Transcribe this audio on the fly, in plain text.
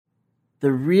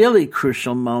The really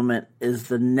crucial moment is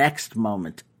the next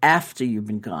moment after you've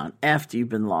been gone, after you've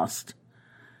been lost,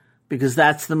 because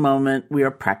that's the moment we are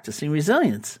practicing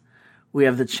resilience. We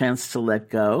have the chance to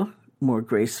let go more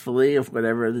gracefully of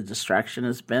whatever the distraction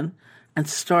has been and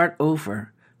start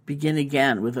over, begin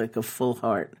again with like a full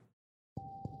heart.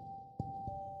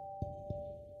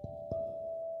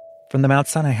 From the Mount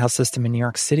Sinai Health System in New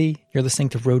York City, you're listening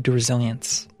to Road to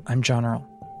Resilience. I'm John Earl.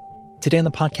 Today on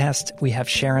the podcast, we have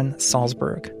Sharon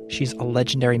Salzberg. She's a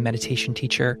legendary meditation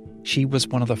teacher. She was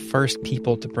one of the first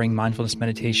people to bring mindfulness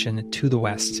meditation to the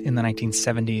West in the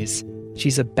 1970s.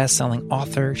 She's a best-selling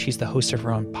author. She's the host of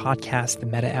her own podcast, The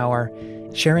Metta Hour.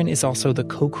 Sharon is also the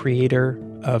co-creator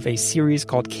of a series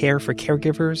called Care for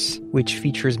Caregivers, which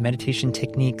features meditation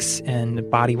techniques and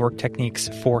bodywork techniques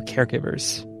for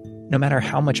caregivers. No matter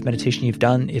how much meditation you've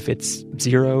done, if it's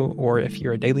zero or if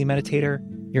you're a daily meditator,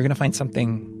 you're going to find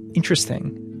something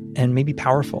interesting and maybe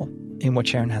powerful in what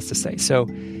Sharon has to say. So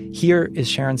here is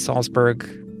Sharon Salzberg.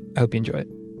 I hope you enjoy it.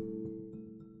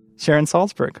 Sharon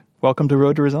Salzberg, welcome to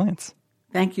Road to Resilience.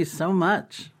 Thank you so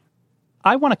much.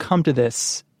 I want to come to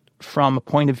this from a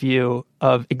point of view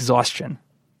of exhaustion.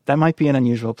 That might be an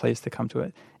unusual place to come to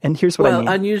it. And here's what I mean.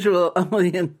 Well, unusual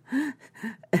only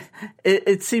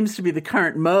it seems to be the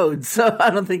current mode, so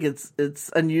I don't think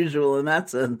it's unusual in that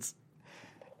sense.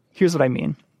 Here's what I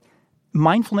mean.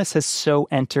 Mindfulness has so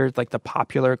entered like the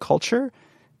popular culture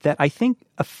that I think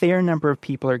a fair number of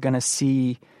people are going to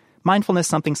see mindfulness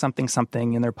something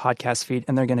in their podcast feed,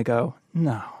 and they're going to go,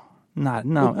 no,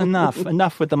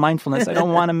 enough with the mindfulness. I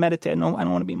don't want to meditate. No, I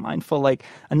don't want to be mindful. Like,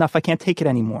 enough. I can't take it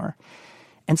anymore.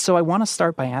 And so I want to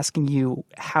start by asking you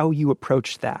how you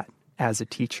approach that as a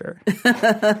teacher.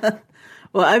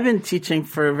 Well, I've been teaching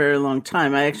for a very long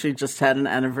time. I actually just had an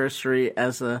anniversary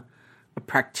as a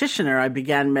practitioner. I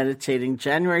began meditating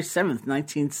January 7th,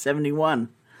 1971.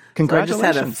 Congratulations. So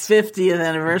I just had a 50th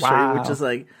anniversary, Wow. which is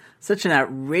like such an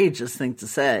outrageous thing to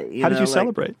say. How did you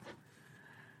celebrate?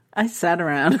 I sat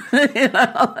around,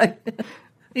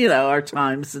 our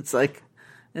times. It's like,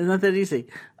 it's not that easy.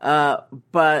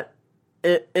 But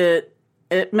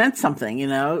it meant something,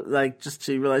 like just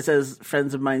to realize, as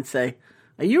friends of mine say,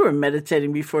 you were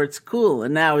meditating before it's cool.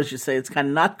 And now, as you say, it's kind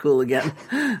of not cool again.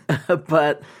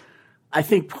 But I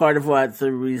think part of what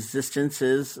the resistance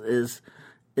is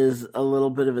a little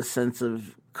bit of a sense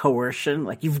of coercion.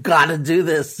 Like, you've got to do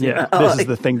this. Yeah, this is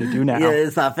the thing to do now. Yeah,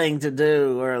 it's the thing to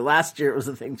do. Or last year it was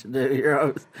the thing to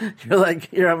do.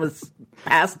 You're almost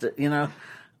past it,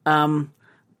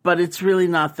 But it's really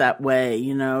not that way,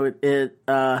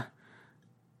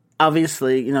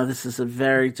 obviously, this is a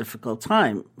very difficult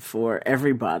time for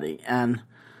everybody. And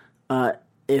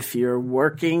if you're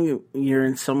working, you're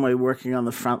in some way working on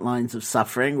the front lines of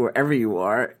suffering, wherever you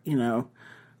are,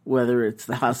 whether it's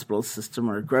the hospital system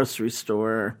or a grocery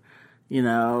store,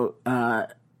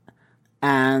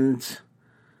 and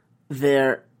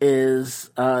there is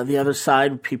the other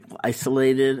side, people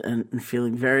isolated and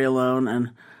feeling very alone.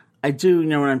 And I do,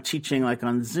 when I'm teaching like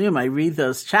on Zoom, I read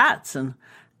those chats and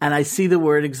I see the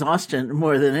word exhaustion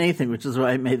more than anything, which is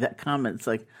why I made that comment. It's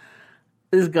like,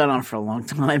 this has gone on for a long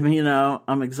time,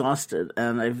 I'm exhausted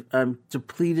and I've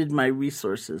depleted my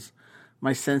resources,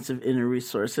 my sense of inner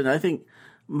resource. And I think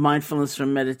mindfulness or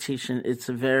meditation, it's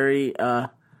a very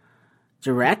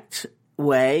direct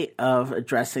way of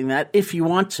addressing that if you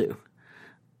want to.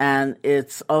 And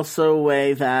it's also a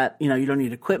way that, you don't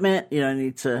need equipment, you don't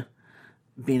need to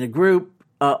be in a group,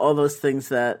 all those things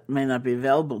that may not be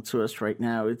available to us right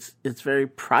now. It's very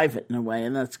private in a way,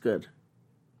 and that's good.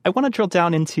 I want to drill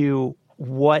down into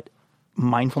what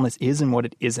mindfulness is and what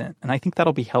it isn't. And I think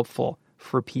that'll be helpful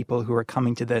for people who are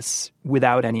coming to this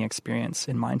without any experience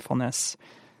in mindfulness.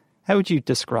 How would you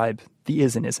describe the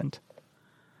is and isn't?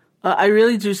 I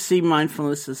really do see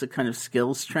mindfulness as a kind of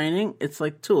skills training. It's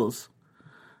like tools.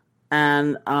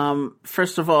 And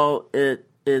first of all,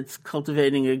 it's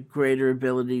cultivating a greater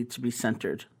ability to be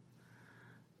centered.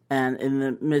 And in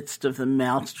the midst of the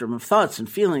maelstrom of thoughts and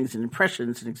feelings and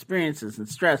impressions and experiences and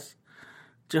stress,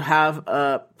 to have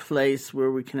a place where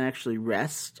we can actually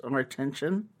rest our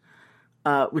attention,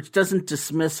 which doesn't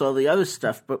dismiss all the other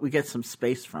stuff, but we get some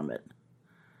space from it.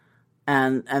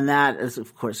 And that is,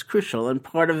 of course, crucial. And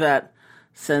part of that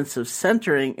sense of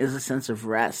centering is a sense of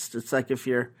rest. It's like if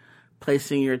you're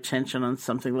placing your attention on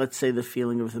something, let's say the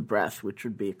feeling of the breath, which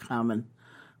would be a common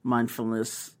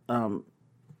mindfulness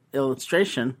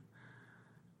illustration.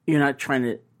 You're not trying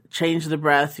to change the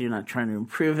breath. You're not trying to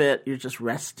improve it. You're just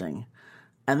resting.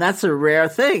 And that's a rare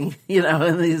thing,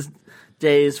 in these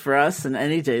days for us and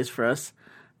any days for us.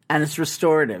 And it's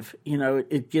restorative.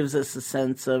 It gives us a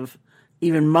sense of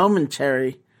even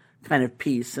momentary kind of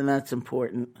peace, and that's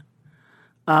important.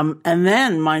 And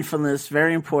then mindfulness,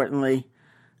 very importantly,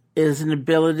 is an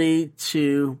ability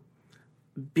to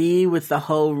be with the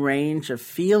whole range of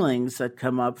feelings that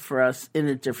come up for us in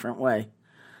a different way.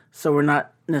 So we're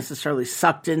not necessarily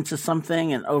sucked into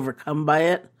something and overcome by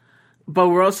it, but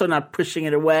we're also not pushing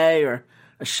it away or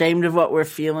ashamed of what we're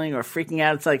feeling or freaking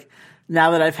out. It's like,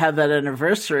 now that I've had that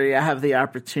anniversary, I have the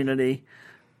opportunity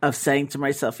of saying to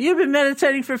myself, you've been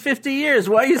meditating for 50 years.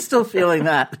 Why are you still feeling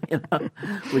that?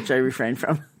 Which I refrain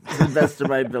from to the best of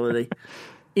my ability.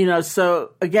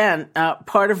 So again,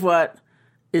 part of what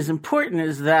is important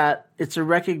is that it's a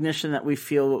recognition that we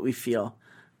feel what we feel.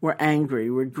 We're angry,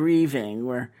 we're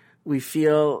grieving, we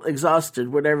feel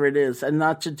exhausted, whatever it is, and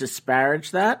not to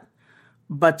disparage that,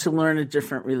 but to learn a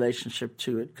different relationship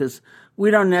to it. Because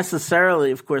we don't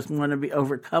necessarily, of course, want to be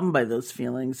overcome by those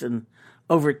feelings and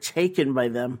overtaken by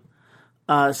them,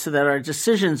 so that our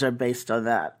decisions are based on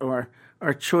that, or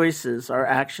our choices, our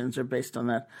actions are based on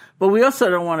that. But we also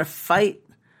don't want to fight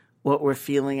what we're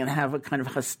feeling and have a kind of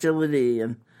hostility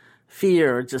and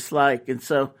fear or dislike. And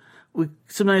so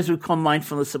sometimes we call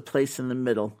mindfulness a place in the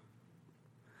middle.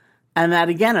 And that,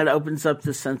 again, it opens up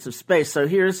this sense of space. So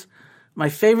here's my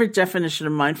favorite definition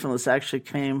of mindfulness. Actually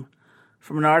came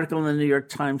from an article in the New York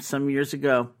Times some years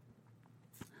ago,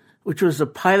 which was a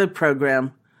pilot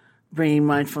program bringing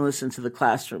mindfulness into the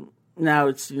classroom. Now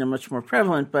it's much more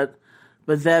prevalent, but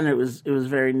then it was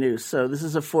very new. So this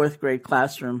is a 4th grade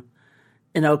classroom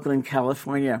in Oakland,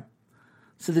 California.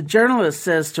 So the journalist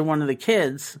says to one of the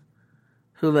kids,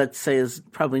 who let's say is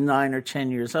probably 9 or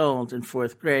 10 years old in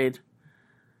 4th grade,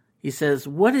 he says,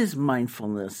 "What is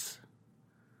mindfulness?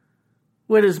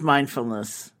 What is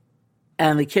mindfulness?"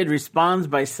 And the kid responds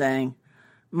by saying,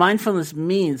 "Mindfulness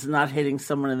means not hitting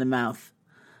someone in the mouth.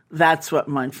 That's what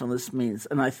mindfulness means."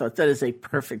 And I thought that is a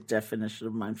perfect definition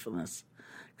of mindfulness.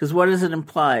 Because what does it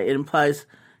imply? It implies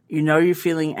you're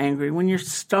feeling angry when you're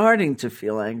starting to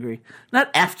feel angry,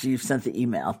 not after you've sent the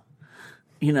email,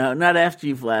 not after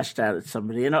you've lashed out at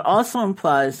somebody. And it also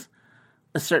implies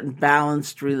a certain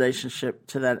balanced relationship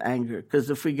to that anger. Because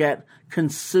if we get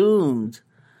consumed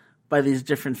by these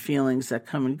different feelings that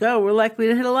come and go, we're likely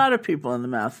to hit a lot of people in the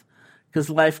mouth, because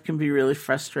life can be really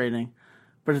frustrating.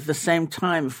 But at the same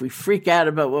time, if we freak out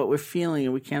about what we're feeling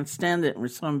and we can't stand it and we're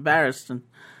so embarrassed, and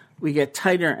we get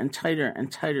tighter and tighter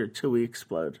and tighter till we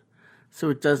explode.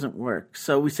 So it doesn't work.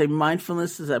 So we say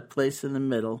mindfulness is that place in the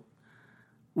middle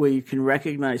where you can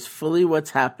recognize fully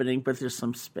what's happening, but there's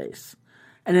some space.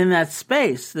 And in that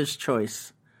space, there's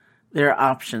choice. There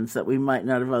are options that we might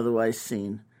not have otherwise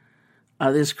seen.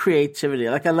 There's creativity.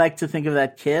 Like, I like to think of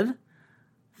that kid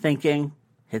thinking,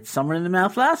 hit someone in the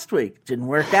mouth last week. Didn't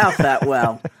work out that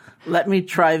well. Let me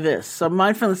try this. So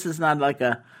mindfulness is not like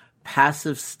a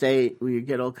passive state where you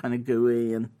get all kind of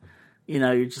gooey and,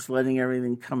 you're just letting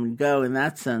everything come and go in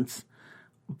that sense.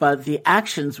 But the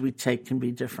actions we take can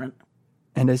be different.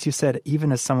 And as you said,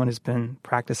 even as someone who's been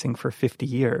practicing for 50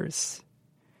 years,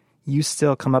 you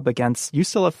still you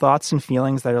still have thoughts and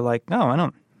feelings that are like, no, I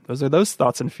don't. Those are those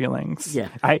thoughts and feelings. Yeah.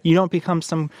 You don't become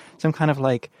some kind of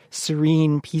like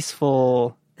serene,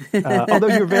 peaceful, although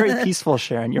you're very peaceful,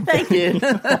 Sharon. Thank you.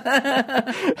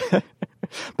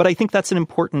 But I think that's an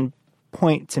important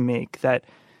point to make, that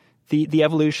the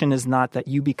evolution is not that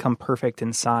you become perfect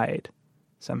inside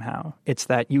somehow. It's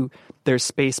that there's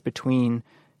space between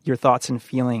your thoughts and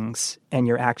feelings and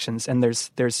your actions, and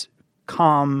there's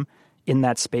calm in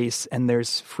that space, and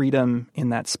there's freedom in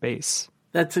that space.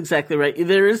 That's exactly right.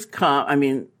 There is calm. I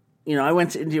mean, I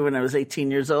went to India when I was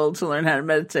 18 years old to learn how to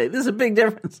meditate. There's a big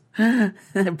difference.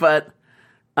 But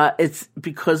it's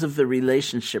because of the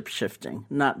relationship shifting,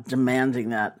 not demanding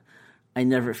that I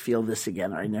never feel this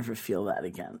again or I never feel that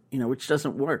again, which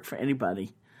doesn't work for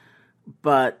anybody.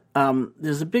 But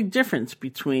there's a big difference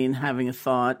between having a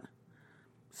thought,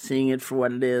 seeing it for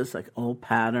what it is, like old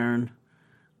pattern,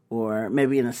 or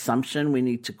maybe an assumption we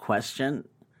need to question.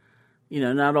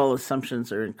 Not all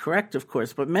assumptions are incorrect, of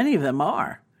course, but many of them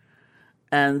are.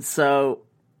 And so,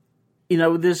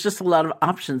 there's just a lot of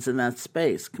options in that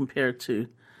space compared to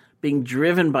being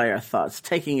driven by our thoughts,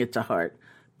 taking it to heart,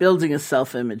 building a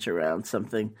self-image around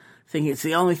something, thinking it's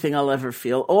the only thing I'll ever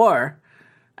feel, or,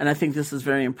 and I think this is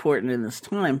very important in this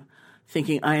time,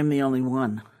 thinking I am the only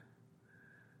one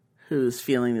who's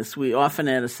feeling this. We often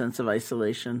add a sense of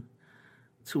isolation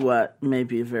to what may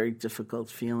be a very difficult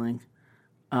feeling.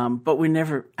 But we're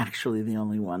never actually the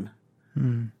only one.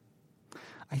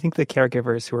 I think the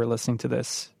caregivers who are listening to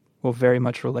this will very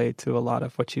much relate to a lot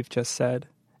of what you've just said,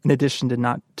 in addition to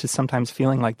not to sometimes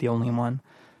feeling like the only one.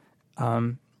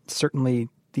 Certainly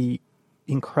the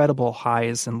incredible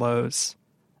highs and lows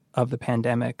of the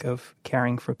pandemic, of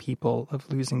caring for people,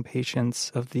 of losing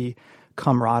patients, of the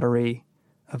camaraderie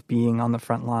of being on the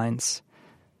front lines.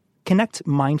 Connect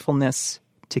mindfulness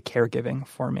to caregiving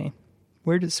for me.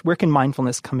 Where can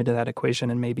mindfulness come into that equation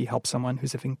and maybe help someone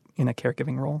who's in a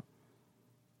caregiving role?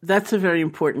 That's a very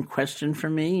important question for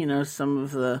me. You know, some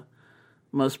of the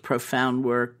most profound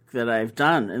work that I've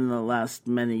done in the last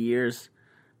many years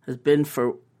has been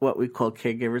for what we call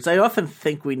caregivers. I often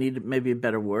think we need maybe a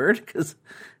better word because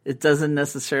it doesn't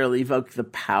necessarily evoke the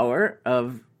power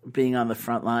of being on the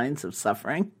front lines of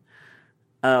suffering.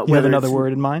 You have another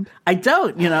word in mind? I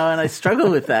don't, and I struggle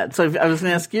with that. So I was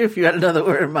going to ask you if you had another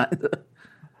word in mind.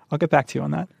 I'll get back to you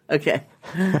on that. Okay.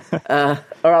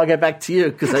 Or I'll get back to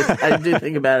you because I do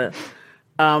think about it,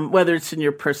 whether it's in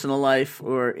your personal life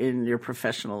or in your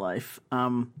professional life.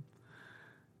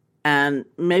 And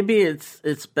maybe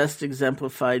it's best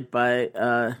exemplified by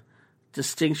a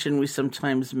distinction we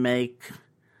sometimes make,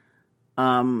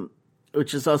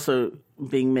 which is also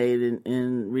being made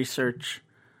in research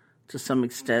to some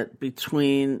extent,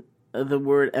 between the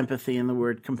word empathy and the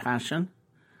word compassion,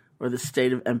 or the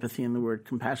state of empathy and the word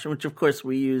compassion, which of course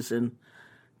we use in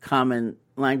common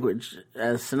language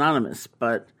as synonymous,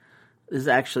 but is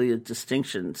actually a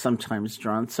distinction sometimes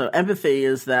drawn. So empathy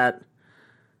is that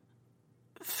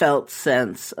felt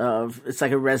sense of, it's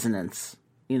like a resonance.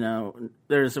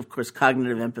 There's of course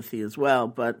cognitive empathy as well,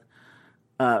 but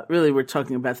really we're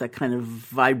talking about that kind of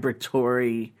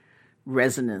vibratory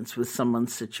resonance with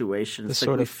someone's situation. It's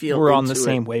like we're on the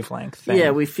same wavelength thing.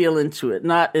 Yeah, we feel into it,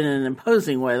 not in an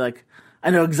imposing way, like I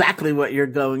know exactly what you're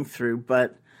going through,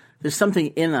 but there's something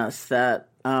in us that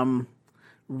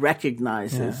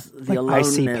recognizes the aloneness.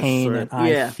 I see pain and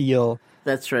I feel.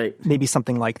 That's right. Maybe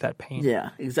something like that pain.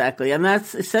 Yeah, exactly. And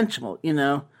that's essential,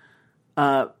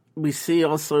 We see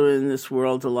also in this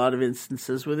world a lot of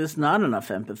instances where there's not enough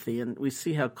empathy, and we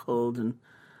see how cold and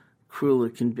cruel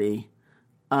it can be.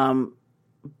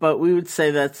 But we would say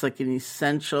that's like an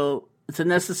essential, it's a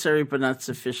necessary but not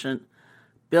sufficient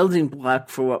building block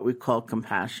for what we call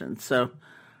compassion. So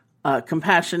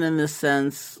compassion in this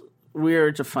sense,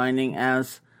 we're defining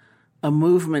as a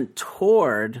movement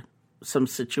toward some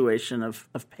situation of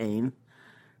pain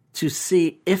to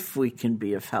see if we can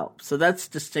be of help. So that's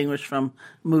distinguished from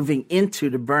moving into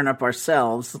to burn up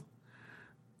ourselves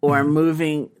or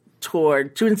moving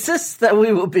toward to insist that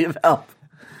we will be of help.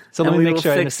 So let me make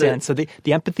sure I understand. So the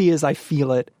empathy is I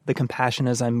feel it. The compassion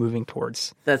is I'm moving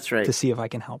towards. That's right. To see if I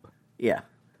can help. Yeah.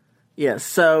 Yeah.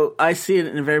 So I see it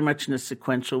in very much in a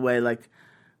sequential way. Like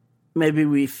maybe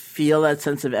we feel that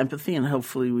sense of empathy, and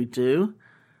hopefully we do,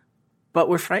 but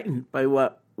we're frightened by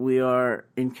what we are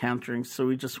encountering. So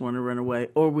we just want to run away,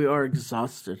 or we are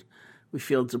exhausted. We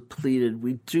feel depleted.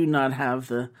 We do not have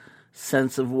the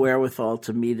sense of wherewithal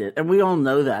to meet it. And we all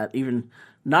know that, even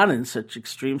not in such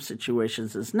extreme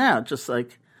situations as now, just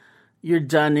like you're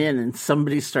done in and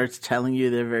somebody starts telling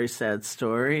you their very sad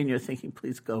story and you're thinking,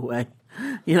 please go away.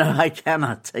 I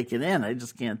cannot take it in. I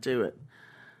just can't do it.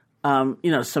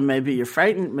 So maybe you're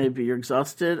frightened, maybe you're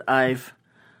exhausted. I've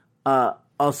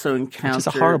also encountered... It's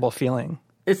a horrible feeling.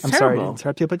 It's I'm terrible. Sorry to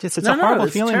interrupt you, but it's a horrible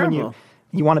feeling terrible.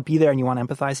 When you want to be there and you want to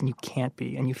empathize and you can't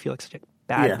be, and you feel like such a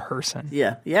bad person.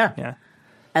 Yeah.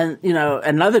 And,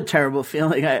 another terrible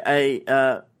feeling,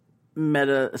 I met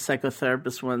a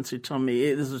psychotherapist once who told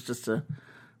me this was just a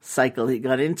cycle he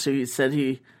got into. He said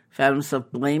he found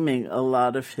himself blaming a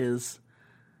lot of his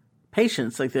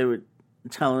patients. Like they would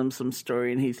tell him some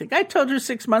story and he'd think, I told you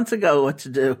 6 months ago what to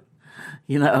do.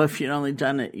 If you'd only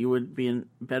done it, you would be in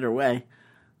a better way.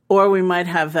 Or we might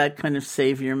have that kind of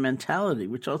savior mentality,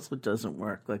 which also doesn't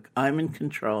work. Like, I'm in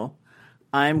control.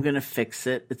 I'm going to fix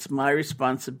it. It's my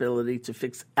responsibility to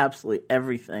fix absolutely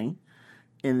everything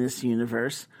in this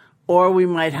universe. Or we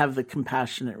might have the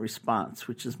compassionate response,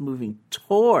 which is moving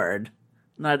toward,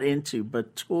 not into,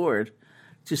 but toward,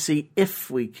 to see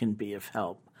if we can be of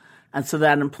help. And so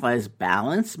that implies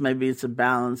balance. Maybe it's a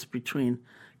balance between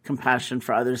compassion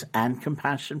for others and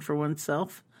compassion for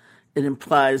oneself. It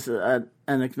implies an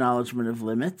acknowledgement of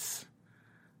limits.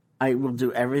 I will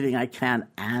do everything I can,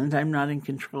 and I'm not in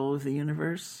control of the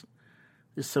universe.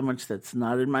 There's so much that's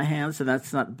not in my hands, and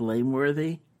that's not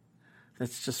blameworthy.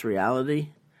 That's just reality.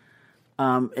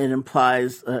 It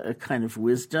implies a kind of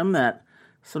wisdom that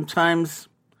sometimes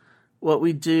what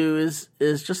we do is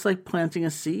just like planting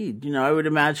a seed. I would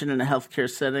imagine in a healthcare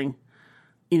setting,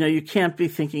 you can't be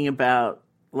thinking about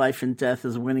life and death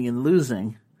as winning and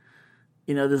losing.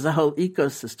 There's a whole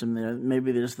ecosystem there.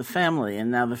 Maybe there's the family,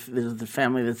 and now there's the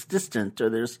family that's distant, or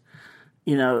there's,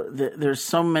 there's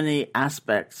so many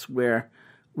aspects where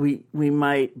we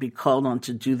might be called on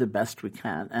to do the best we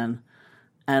can.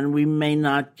 And we may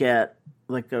not get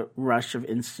like a rush of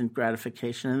instant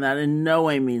gratification, and that in no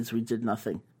way means we did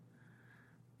nothing.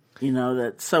 You know,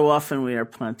 that so often we are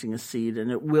planting a seed and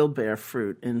it will bear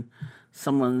fruit in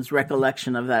someone's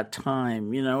recollection of that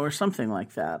time, you know, or something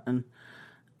like that.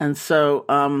 And so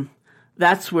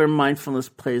that's where mindfulness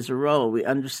plays a role. We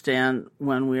understand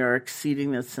when we are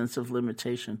exceeding that sense of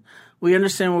limitation. We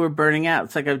understand when we're burning out.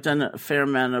 It's like I've done a fair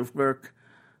amount of work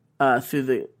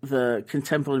through the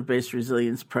Contemplative-Based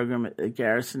Resilience Program at the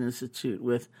Garrison Institute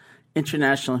with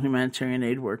international humanitarian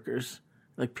aid workers,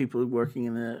 like people working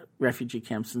in the refugee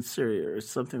camps in Syria or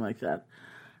something like that.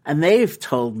 And they've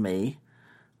told me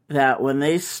that when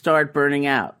they start burning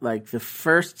out, like the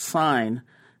first sign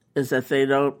is that they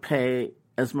don't pay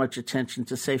as much attention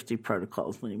to safety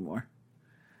protocols anymore.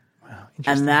 Wow,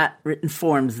 and that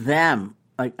informs them,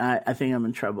 like, I think I'm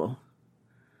in trouble.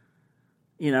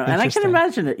 You know, and I can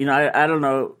imagine it. You know, I don't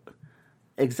know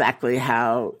exactly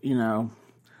how, you know,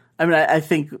 I mean, I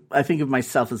think of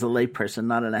myself as a layperson,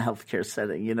 not in a healthcare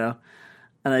setting, you know.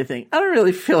 And I think, I don't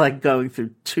really feel like going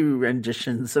through 2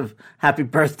 renditions of Happy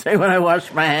Birthday when I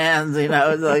wash my hands, you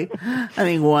know. It's like, I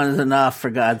think one is enough,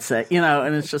 for God's sake, you know.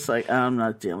 And it's just like, I'm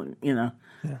not dealing, you know.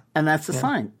 Yeah. And that's a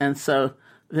sign. And so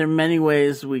there are many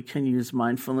ways we can use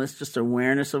mindfulness, just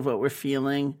awareness of what we're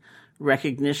feeling,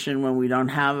 recognition when we don't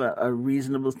have a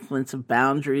reasonable sense of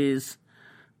boundaries.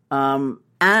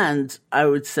 And I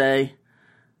would say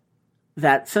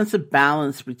that sense of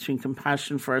balance between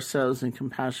compassion for ourselves and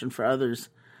compassion for others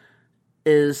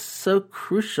is so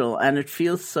crucial, and it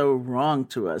feels so wrong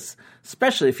to us,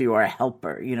 especially if you are a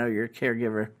helper. You know, you're a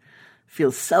caregiver.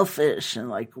 Feels selfish and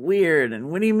like weird, and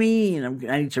what do you mean?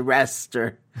 I need to rest,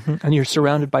 or and you're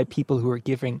surrounded by people who are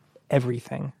giving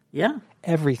everything,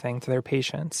 everything to their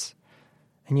patients,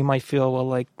 and you might feel, well,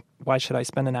 like, why should I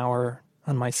spend an hour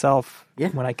on myself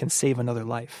when I can save another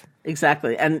life?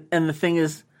 Exactly, and the thing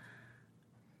is,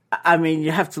 I mean,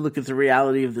 you have to look at the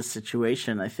reality of the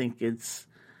situation. I think it's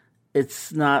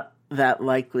not that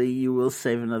likely you will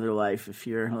save another life if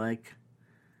you're like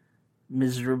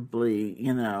miserably,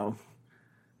 you know,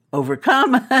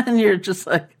 overcome and you're just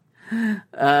like,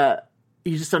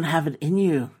 you just don't have it in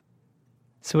you.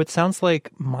 So it sounds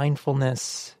like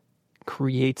mindfulness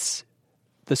creates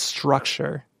the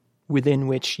structure within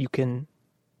which you can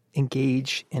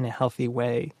engage in a healthy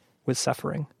way with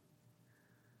suffering.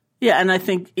 Yeah, and I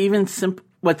think even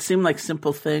what seem like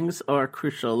simple things are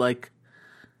crucial. Like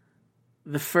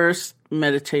the first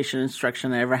meditation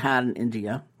instruction I ever had in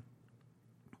India,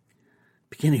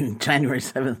 beginning January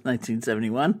 7th,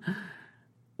 1971,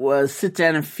 was sit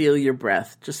down and feel your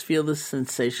breath. Just feel the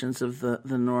sensations of the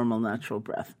normal, natural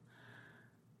breath.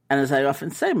 And as I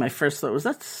often say, my first thought was,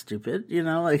 that's stupid. You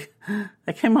know, like,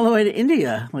 I came all the way to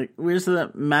India. Like, where's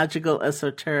the magical,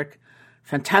 esoteric,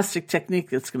 fantastic technique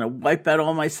that's going to wipe out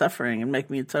all my suffering and make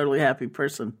me a totally happy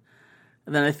person?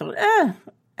 And then I thought,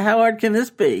 how hard can this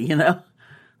be, you know?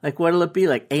 Like, what'll it be,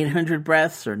 like 800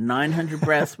 breaths or 900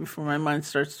 breaths before my mind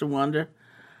starts to wander?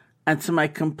 And to my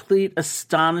complete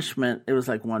astonishment, it was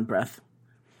like one breath,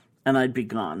 and I'd be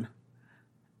gone.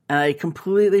 And I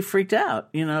completely freaked out.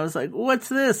 You know, I was like, what's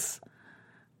this?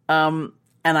 And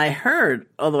I heard,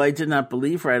 although I did not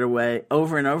believe right away,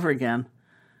 over and over again,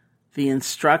 the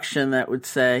instruction that would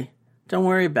say, don't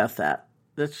worry about that.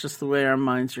 That's just the way our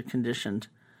minds are conditioned.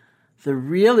 The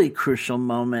really crucial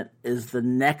moment is the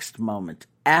next moment,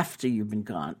 after you've been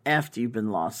gone, after you've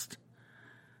been lost.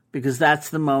 Because that's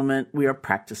the moment we are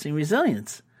practicing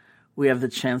resilience. We have the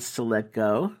chance to let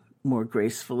go more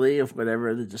gracefully of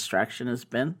whatever the distraction has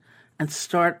been and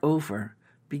start over,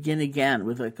 begin again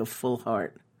with like a full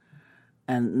heart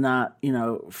and not, you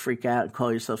know, freak out and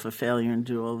call yourself a failure and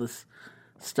do all this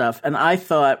stuff. And I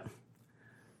thought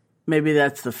maybe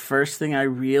that's the first thing I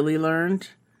really learned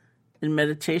in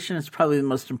meditation. It's probably the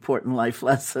most important life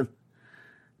lesson,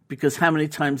 because how many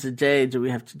times a day do we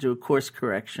have to do a course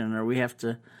correction, or we have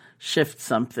to shift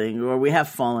something, or we have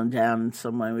fallen down in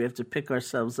some way. We have to pick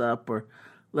ourselves up or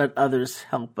let others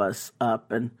help us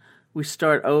up, and we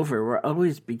start over. We're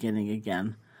always beginning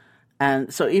again.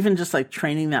 And so even just like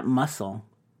training that muscle,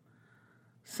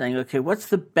 saying, okay, what's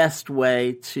the best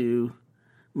way to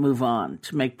move on,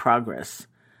 to make progress?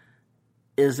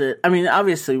 Is it, I mean,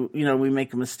 obviously, you know, we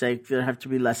make a mistake, there have to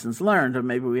be lessons learned, or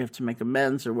maybe we have to make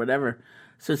amends or whatever.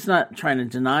 So it's not trying to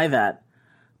deny that,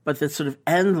 but that sort of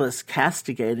endless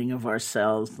castigating of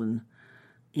ourselves and,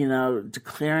 you know,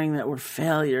 declaring that we're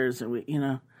failures, and we, you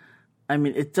know, I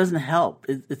mean, it doesn't help.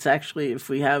 It's actually, if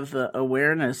we have the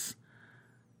awareness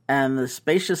and the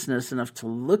spaciousness enough to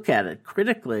look at it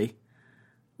critically,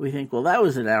 we think, well, that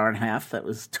was an hour and a half. That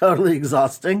was totally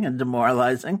exhausting and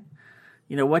demoralizing.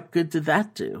 what good did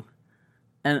that do?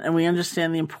 And we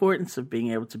understand the importance of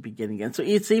being able to begin again. So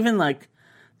it's even like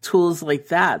tools like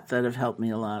that have helped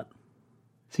me a lot.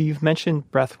 So you've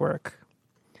mentioned breath work.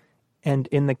 And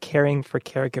in the Care for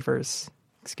Caregivers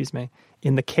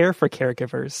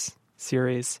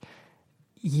series,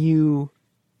 you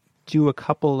do a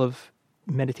couple of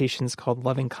meditations called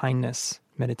loving kindness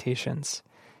meditations.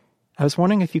 I was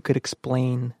wondering if you could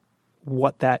explain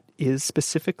what that is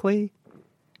specifically,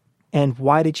 and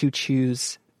why did you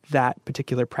choose that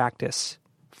particular practice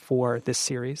for this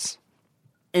series?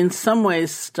 In some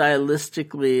ways,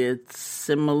 stylistically, it's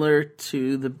similar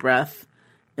to the breath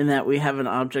in that we have an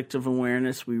object of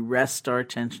awareness. We rest our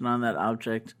attention on that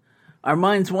object. Our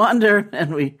minds wander,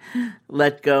 and we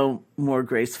let go more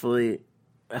gracefully,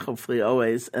 hopefully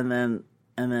always, and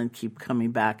then keep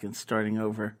coming back and starting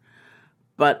over.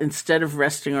 But instead of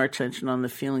resting our attention on the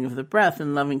feeling of the breath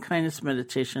in loving kindness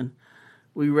meditation,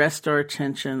 we rest our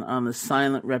attention on the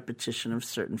silent repetition of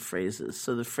certain phrases.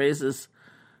 So the phrases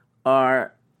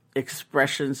are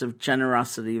expressions of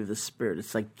generosity of the spirit.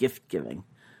 It's like gift giving.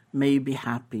 May you be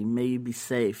happy, may you be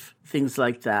safe, things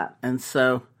like that. And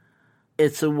so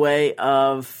it's a way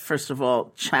of, first of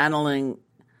all, channeling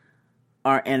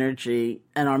our energy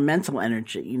and our mental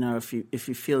energy. If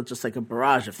you feel just like a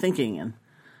barrage of thinking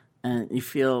and you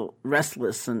feel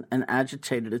restless and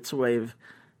agitated, it's a way of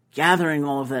gathering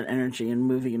all of that energy and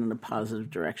moving it in a positive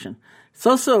direction. It's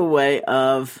also a way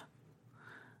of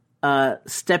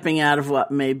stepping out of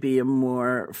what may be a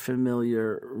more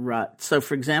familiar rut. So,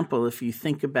 for example, if you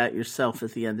think about yourself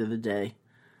at the end of the day,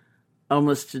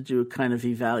 almost to do a kind of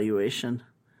evaluation,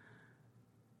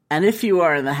 and if you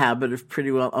are in the habit of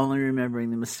pretty well only remembering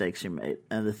the mistakes you made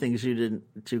and the things you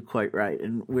didn't do quite right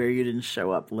and where you didn't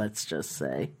show up, let's just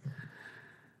say,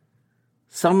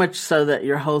 so much so that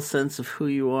your whole sense of who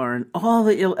you are and all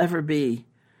that you'll ever be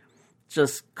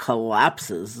just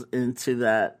collapses into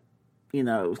that,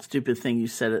 stupid thing you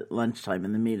said at lunchtime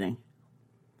in the meeting.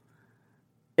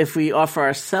 If we offer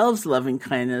ourselves loving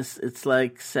kindness, it's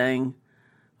like saying,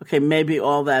 okay, maybe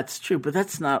all that's true, but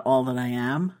that's not all that I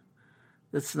am.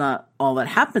 That's not all that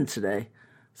happened today.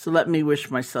 So let me wish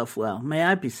myself well. May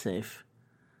I be safe,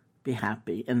 be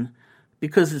happy. And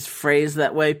because it's phrased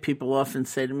that way, people often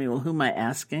say to me, well, who am I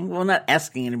asking? Well, I'm not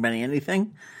asking anybody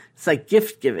anything. It's like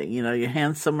gift giving. You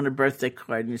hand someone a birthday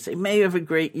card and you say, may you have a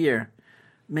great year.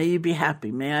 May you be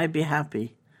happy. May I be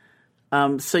happy.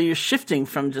 So you're shifting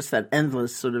from just that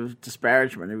endless sort of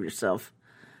disparagement of yourself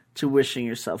to wishing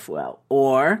yourself well.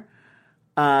 Or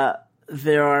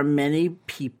there are many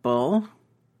people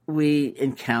we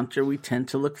encounter we tend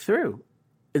to look through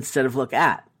instead of look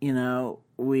at.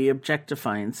 We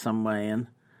objectify in some way. And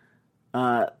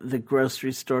the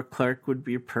grocery store clerk would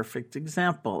be a perfect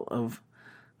example of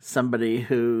somebody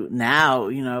who now,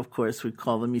 of course, we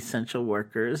call them essential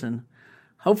workers. And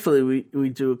hopefully we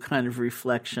do a kind of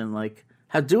reflection like,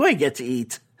 how do I get to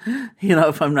eat?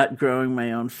 If I'm not growing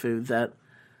my own food, that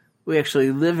we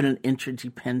actually live in an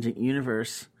interdependent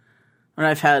universe. And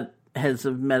I've had heads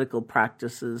of medical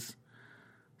practices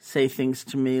say things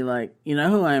to me like,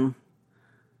 who I'm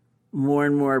more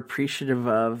and more appreciative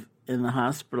of in the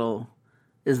hospital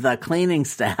is the cleaning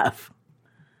staff.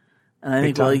 And I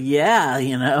think, well,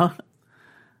 yeah,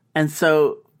 And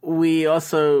so we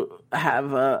also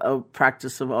have a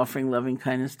practice of offering loving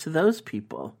kindness to those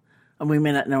people. And we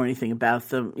may not know anything about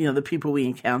them. The people we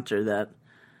encounter that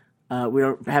we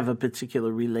don't have a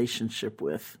particular relationship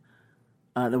with,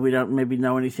 that we don't maybe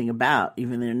know anything about,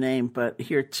 even their name. But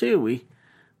here, too,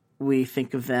 we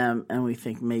think of them and we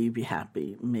think, may you be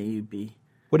happy, may you be...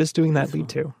 What does doing that lead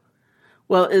to?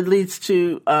 Well, it leads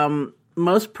to,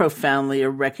 most profoundly, a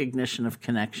recognition of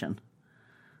connection,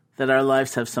 that our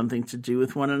lives have something to do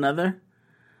with one another,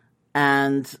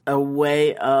 and a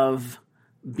way of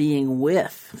being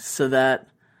with, so that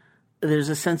there's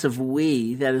a sense of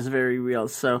we that is very real.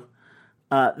 So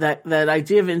that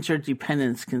idea of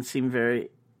interdependence can seem very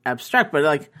abstract, but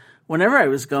like whenever I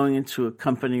was going into a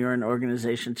company or an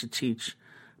organization to teach,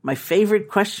 my favorite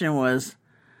question was,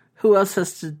 who else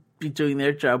has to be doing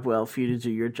their job well for you to do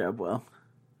your job well?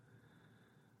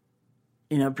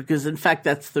 Because in fact,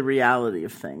 that's the reality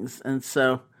of things. And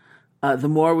so the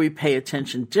more we pay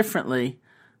attention differently,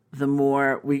 the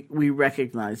more we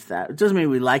recognize that. It doesn't mean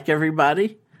we like everybody.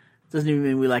 It doesn't even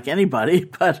mean we like anybody,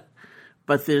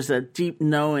 but there's a deep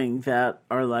knowing that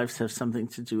our lives have something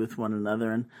to do with one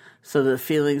another. And so the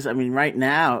feelings, right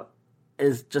now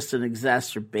is just an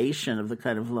exacerbation of the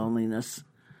kind of loneliness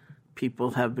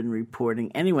people have been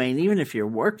reporting anyway. And even if you're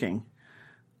working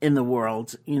in the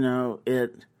world,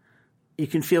 you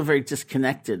can feel very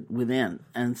disconnected within.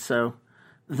 And so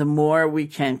the more we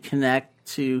can connect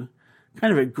to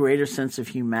kind of a greater sense of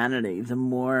humanity, the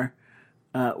more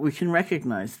we can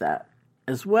recognize that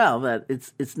as well, that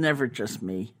it's never just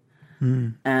me.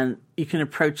 And you can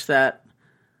approach that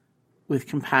with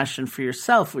compassion for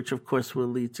yourself, which of course will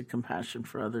lead to compassion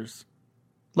for others.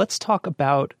 Let's talk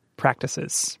about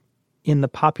practices. In the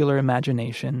popular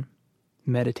imagination,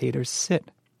 meditators sit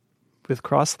with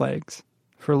crossed legs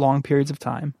for long periods of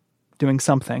time, doing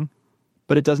something,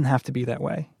 but it doesn't have to be that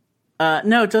way.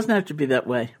 No, it doesn't have to be that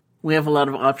way. We have a lot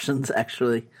of options,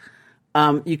 actually.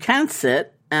 You can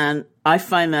sit, and I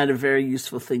find that a very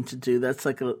useful thing to do. That's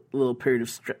like a little period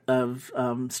of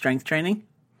strength training.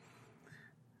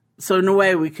 So in a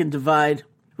way, we can divide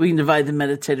the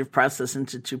meditative process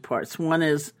into two parts. One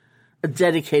is a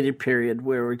dedicated period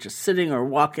where we're just sitting or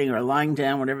walking or lying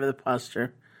down, whatever the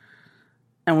posture,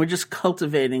 and we're just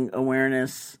cultivating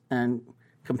awareness and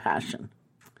compassion.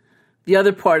 The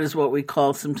other part is what we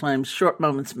call sometimes short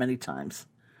moments many times,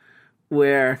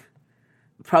 where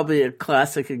probably a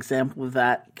classic example of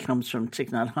that comes from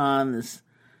Thich Nhat Hanh, this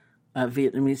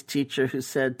Vietnamese teacher who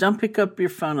said, don't pick up your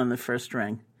phone on the first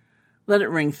ring. Let it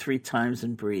ring 3 times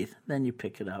and breathe. Then you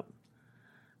pick it up.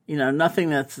 You know,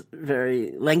 nothing that's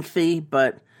very lengthy,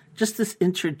 but just this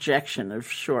interjection of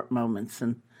short moments.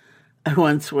 And I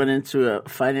once went into a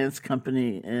finance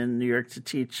company in New York to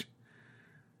teach.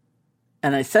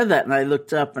 And I said that, and I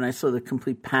looked up, and I saw the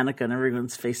complete panic on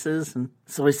everyone's faces. And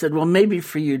so I said, well, maybe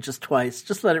for you just twice.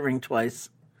 Just let it ring twice.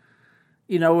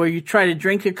 You know, where you try to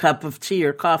drink a cup of tea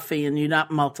or coffee, and you're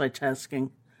not multitasking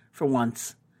for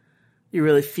once. You're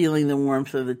really feeling the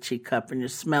warmth of the teacup, and you're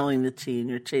smelling the tea, and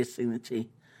you're tasting the tea.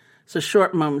 So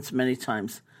short moments many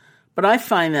times. But I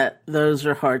find that those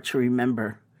are hard to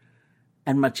remember,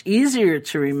 and much easier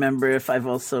to remember if I've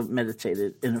also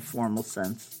meditated in a formal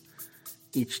sense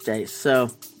each day. So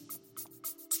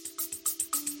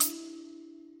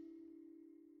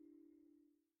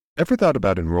ever thought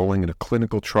about enrolling in a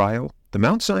clinical trial? The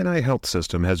Mount Sinai Health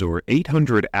System has over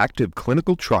 800 active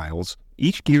clinical trials,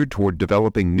 each geared toward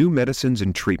developing new medicines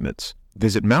and treatments.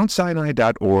 Visit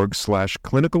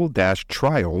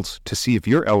mountsinai.org/clinical-trials to see if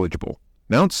you're eligible.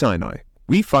 Mount Sinai,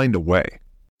 we find a way.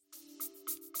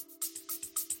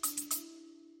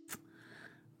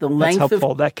 The length That's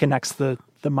helpful. That connects the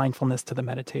mindfulness to the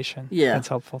meditation. Yeah. That's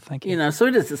helpful. Thank you. You know, so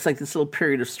it is. It's like this little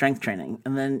period of strength training,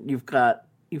 and then you've got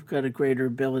a greater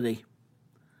ability.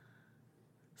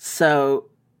 So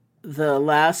the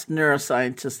last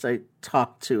neuroscientist I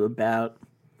talked to about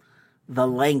the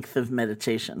length of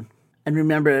meditation, and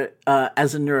remember,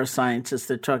 as a neuroscientist,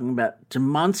 they're talking about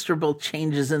demonstrable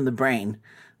changes in the brain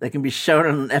that can be shown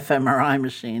on an fMRI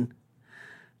machine,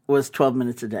 was 12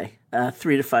 minutes a day,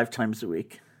 3 to 5 times a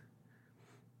week.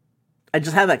 I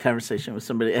just had that conversation with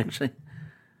somebody, actually.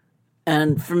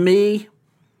 And for me,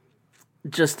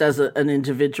 just as an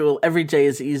individual, every day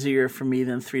is easier for me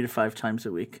than 3 to 5 times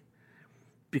a week.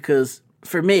 Because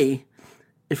for me,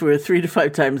 if it were 3 to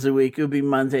 5 times a week, it would be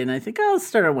Monday, and I think, oh, I'll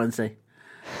start on Wednesday.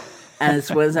 And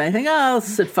it's Wednesday, I think, oh, I'll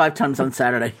sit 5 times on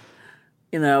Saturday.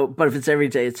 You know, but if it's every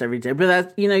day, it's every day. But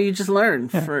that, you know, you just learn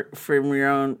from your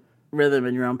own rhythm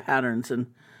and your own patterns. And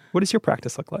what does your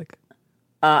practice look like?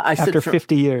 After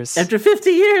 50 years. After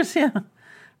 50 years, yeah.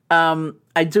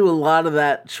 I do a lot of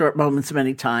that short moments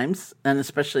many times, and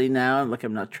especially now, like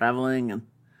I'm not traveling and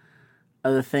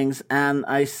other things. And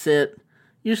I sit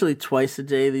usually twice a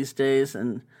day these days,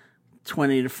 and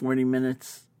 20 to 40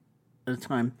 minutes at a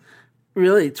time.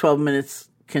 Really, 12 minutes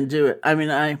can do it. I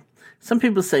mean, some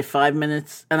people say 5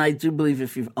 minutes, and I do believe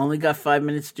if you've only got 5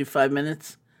 minutes, do 5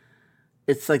 minutes.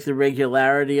 It's like the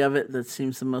regularity of it that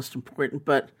seems the most important.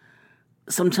 But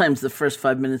sometimes the first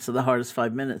 5 minutes are the hardest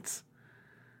 5 minutes.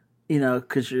 You know,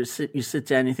 because you sit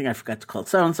down and you think, I forgot to call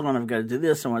so-and-so, I've got to do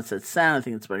this, I want to set sound, I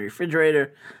think it's my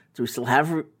refrigerator. Do we still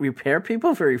have repair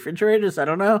people for refrigerators? I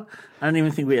don't know. I don't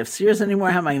even think we have Sears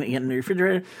anymore. How am I going to get a new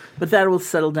refrigerator? But that will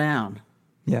settle down.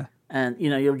 Yeah. And, you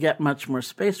know, you'll get much more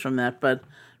space from that. But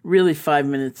really 5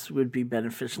 minutes would be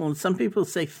beneficial. And some people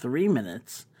say 3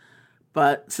 minutes.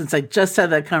 But since I just had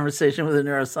that conversation with a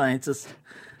neuroscientist,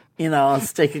 you know, I'll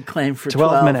stake a claim for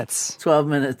 12 minutes. 12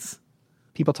 minutes.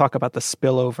 People talk about the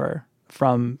spillover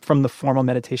from the formal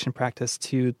meditation practice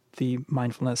to the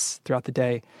mindfulness throughout the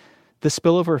day. The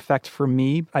spillover effect for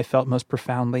me, I felt most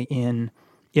profoundly in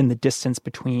the distance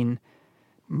between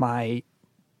my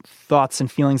thoughts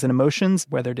and feelings and emotions,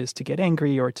 whether it is to get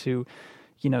angry or to,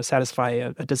 you know, satisfy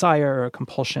a desire or a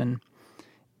compulsion.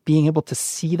 Being able to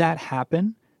see that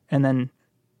happen, and then,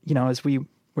 you know, as we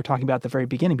were talking about at the very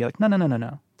beginning, be like,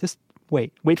 no. Just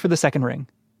wait for the second ring,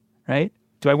 right?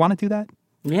 Do I want to do that?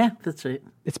 Yeah, that's right.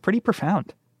 It's pretty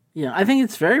profound. Yeah, I think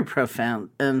it's very profound.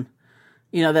 And,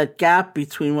 that gap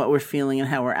between what we're feeling and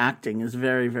how we're acting is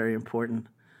very, very important,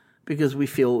 because we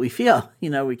feel what we feel.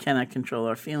 We cannot control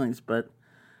our feelings, but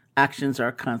actions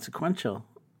are consequential.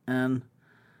 And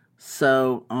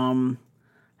so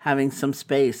having some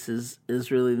space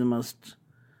is really the most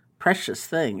precious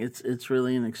thing. It's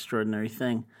really an extraordinary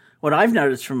thing. What I've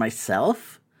noticed for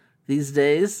myself these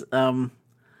days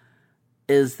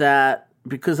is that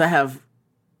because I have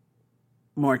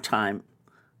more time,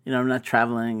 I'm not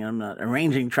traveling, I'm not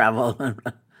arranging travel, I'm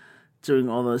not doing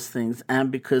all those things, and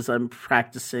because I'm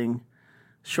practicing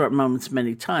short moments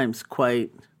many times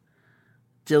quite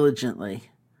diligently,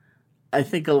 I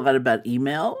think a lot about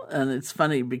email. And it's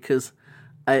funny because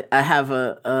I have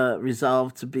a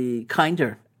resolve to be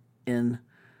kinder in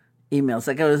emails.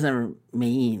 Like, I was never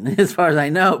mean as far as I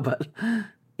know, but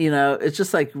it's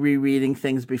just like rereading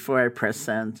things before I press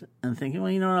send and thinking,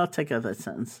 well, I'll take out that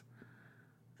sentence.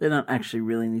 They don't actually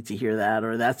really need to hear that,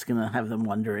 or that's going to have them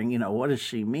wondering, what does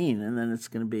she mean? And then it's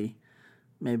going to be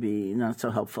maybe not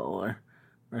so helpful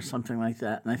or something like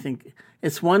that. And I think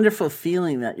it's wonderful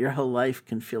feeling that your whole life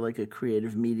can feel like a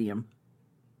creative medium.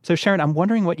 So Sharon, I'm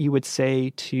wondering what you would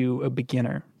say to a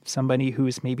beginner, somebody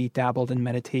who's maybe dabbled in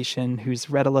meditation, who's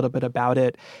read a little bit about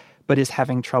it, but is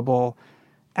having trouble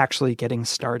actually getting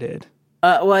started.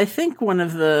 Well, I think one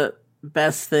of the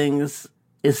best things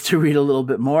is to read a little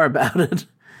bit more about it,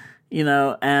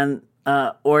 and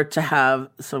or to have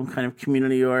some kind of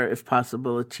community, or if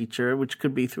possible, a teacher, which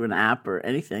could be through an app or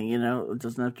anything. It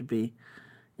doesn't have to be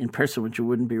in person, which it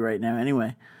wouldn't be right now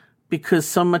anyway, because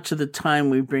so much of the time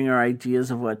we bring our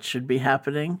ideas of what should be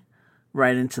happening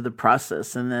right into the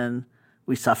process, and then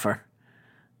we suffer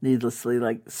needlessly.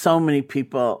 Like, so many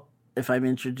people, if I'm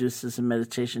introduced as a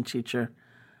meditation teacher,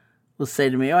 will say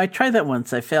to me, "Oh, I tried that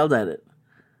once, I failed at it."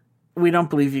 We don't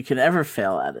believe you can ever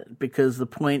fail at it, because the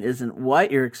point isn't what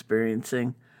you're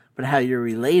experiencing, but how you're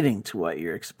relating to what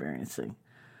you're experiencing.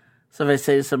 So if I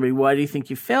say to somebody, "Why do you think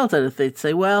you failed at it?" they'd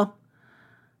say, "Well,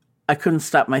 I couldn't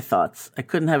stop my thoughts. I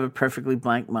couldn't have a perfectly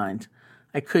blank mind.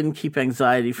 I couldn't keep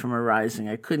anxiety from arising.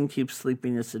 I couldn't keep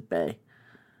sleepiness at bay."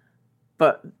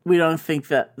 But we don't think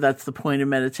that that's the point of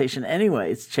meditation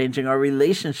anyway. It's changing our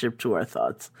relationship to our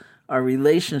thoughts, our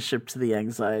relationship to the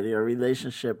anxiety, our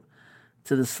relationship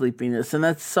to the sleepiness. And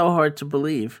that's so hard to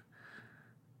believe,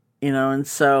 and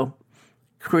so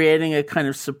creating a kind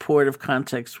of supportive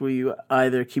context where you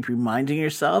either keep reminding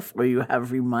yourself or you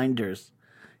have reminders.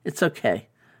 It's okay.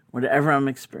 Whatever I'm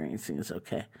experiencing is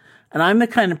okay. And I'm the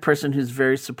kind of person who's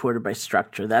very supported by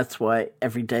structure. That's why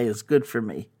every day is good for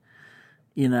me,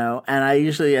 and I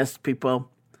usually ask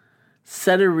people,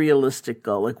 set a realistic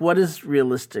goal. Like, what is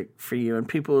realistic for you? And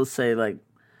people will say, like,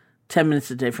 10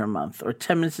 minutes a day for a month, or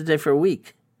 10 minutes a day for a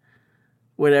week,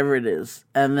 whatever it is.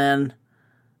 And then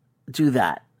do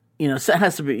that. So it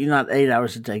has to be not 8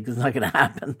 hours a day, because it's not going to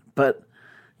happen, but,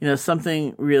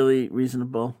 something really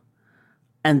reasonable.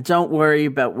 And don't worry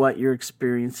about what you're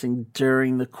experiencing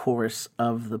during the course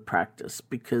of the practice,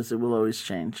 because it will always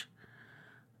change.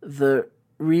 The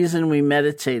reason we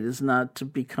meditate is not to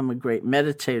become a great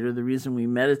meditator. The reason we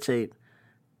meditate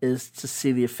is to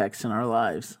see the effects in our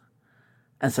lives.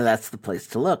 And so that's the place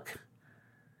to look.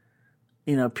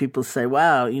 People say,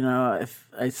 wow,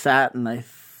 I sat and I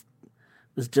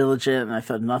was diligent and I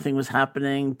thought nothing was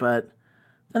happening. But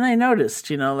then I noticed,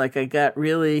 like, I got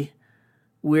really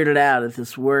weirded out at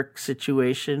this work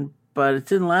situation, but it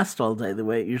didn't last all day the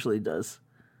way it usually does.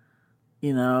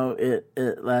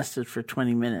 It lasted for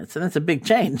 20 minutes. And that's a big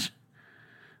change.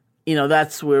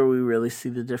 That's where we really see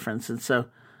the difference. And so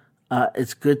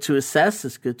it's good to assess,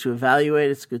 it's good to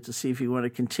evaluate, it's good to see if you want to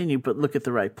continue, but look at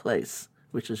the right place,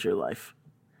 which is your life.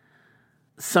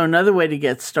 So another way to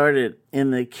get started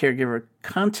in the caregiver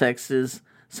context is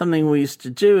something we used to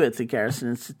do at the Garrison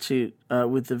Institute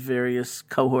with the various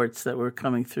cohorts that were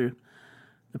coming through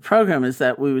the program, is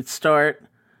that we would start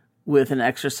with an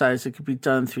exercise that could be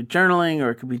done through journaling, or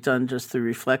it could be done just through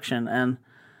reflection. And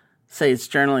say it's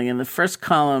journaling. In the first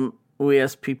column, we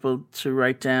ask people to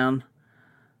write down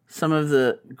some of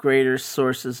the greater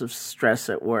sources of stress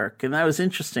at work. And that was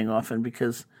interesting often,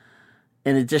 because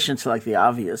in addition to like the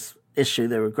obvious issue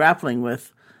they were grappling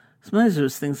with, sometimes it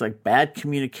was things like bad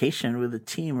communication with a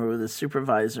team or with a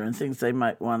supervisor and things they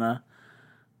might want to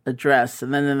address.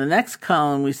 And then in the next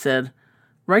column, we said,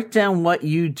 write down what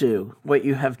you do, what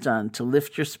you have done to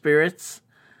lift your spirits,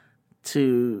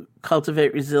 to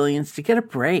cultivate resilience, to get a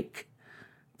break,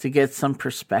 to get some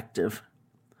perspective.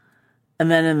 And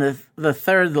then in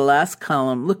the last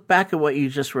column, look back at what you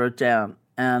just wrote down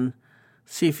and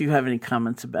see if you have any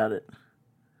comments about it.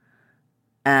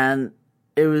 And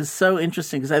it was so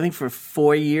interesting, because I think for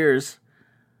 4 years,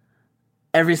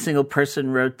 every single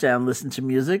person wrote down, listen to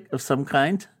music of some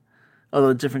kind,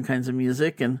 although different kinds of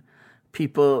music. And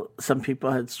some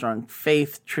people had strong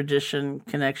faith, tradition,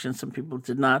 connection. Some people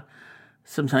did not.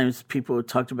 Sometimes people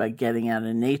talked about getting out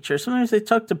in nature. Sometimes they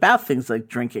talked about things like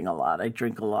drinking a lot. I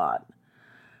drink a lot.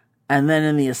 And then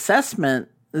in the assessment,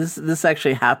 this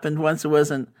actually happened once. It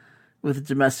wasn't with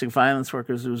domestic violence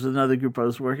workers. It was another group I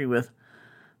was working with.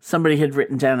 Somebody had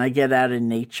written down, I get out in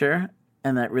nature,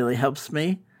 and that really helps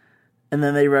me. And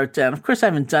then they wrote down, of course, I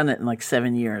haven't done it in like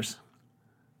 7 years.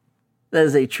 That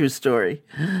is a true story,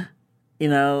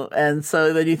 and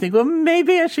so then you think, well,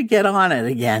 maybe I should get on it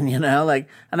again,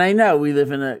 and I know we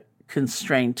live in a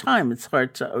constrained time. It's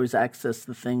hard to always access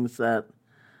the things that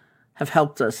have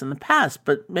helped us in the past,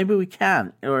 but maybe we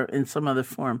can, or in some other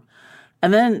form.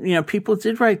 And then, people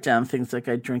did write down things like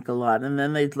I drink a lot, and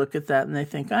then they'd look at that and they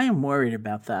think, I am worried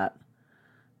about that.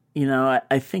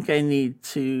 I think I need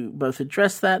to both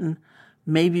address that and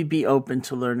maybe be open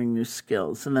to learning new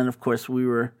skills. And then, of course, we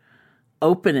were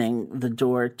opening the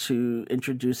door to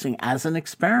introducing as an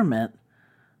experiment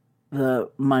the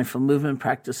mindful movement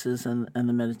practices and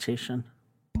the meditation.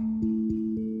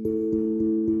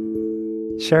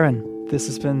 Sharon, this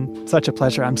has been such a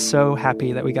pleasure. I'm so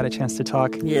happy that we got a chance to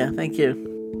talk. Yeah, thank you.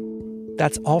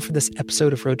 That's all for this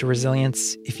episode of Road to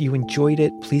Resilience. If you enjoyed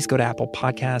it, please go to Apple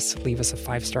Podcasts, leave us a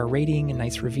 5-star rating, a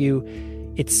nice review.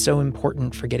 It's so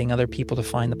important for getting other people to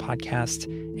find the podcast.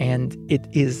 And it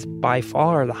is by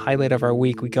far the highlight of our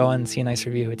week. We go on and see a nice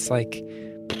review.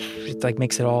 It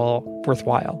makes it all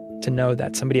worthwhile to know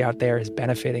that somebody out there is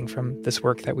benefiting from this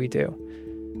work that we do.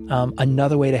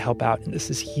 Another way to help out, and this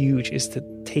is huge, is to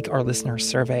take our listener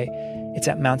survey. It's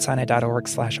at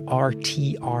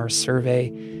mountsinai.org/RTR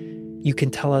survey. You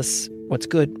can tell us what's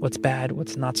good, what's bad,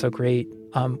 what's not so great.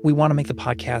 We want to make the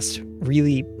podcast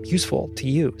really useful to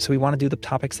you. So we want to do the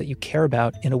topics that you care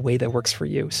about in a way that works for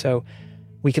you. So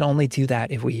we can only do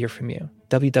that if we hear from you.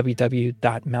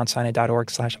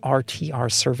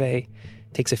 www.mountsinai.org/RTR survey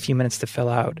takes a few minutes to fill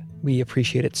out. We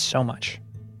appreciate it so much.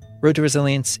 Road to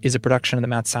Resilience is a production of the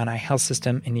Mount Sinai Health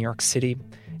System in New York City.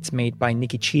 It's made by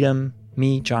Nikki Cheatham,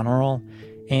 me, John Earl,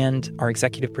 and our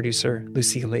executive producer,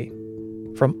 Lucy Lee.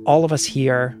 From all of us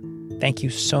here, thank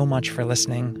you so much for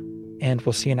listening, and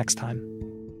we'll see you next time.